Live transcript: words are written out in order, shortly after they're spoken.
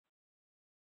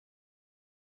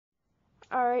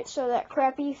Alright, so that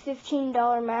crappy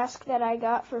 $15 mask that I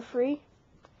got for free,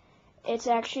 it's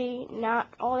actually not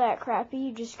all that crappy.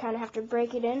 You just kind of have to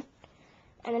break it in.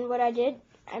 And then what I did,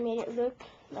 I made it look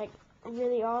like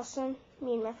really awesome.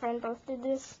 Me and my friend both did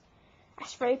this. I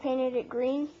spray painted it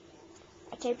green.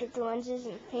 I taped up the lenses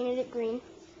and painted it green.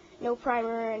 No primer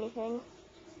or anything.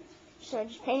 So I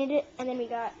just painted it, and then we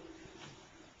got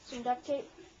some duct tape.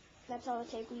 That's all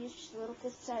the tape we used, just a little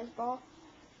fist-sized ball.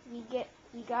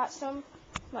 We got some,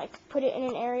 like, put it in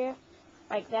an area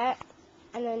like that,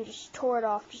 and then just tore it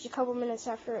off just a couple minutes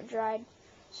after it dried.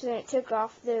 So then it took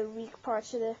off the weak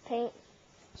parts of the paint,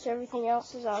 so everything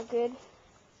else is all good.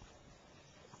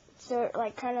 So it,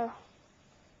 like, kind of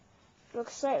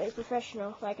looks slightly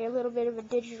professional, like a little bit of a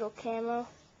digital camo.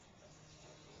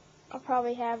 I'll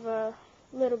probably have a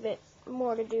little bit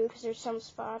more to do because there's some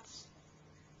spots.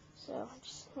 So I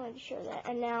just wanted to show that.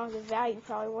 And now the value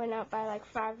probably went up by like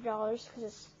 $5 because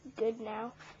it's good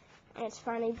now. And it's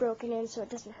finally broken in so it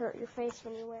doesn't hurt your face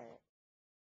when you wear it.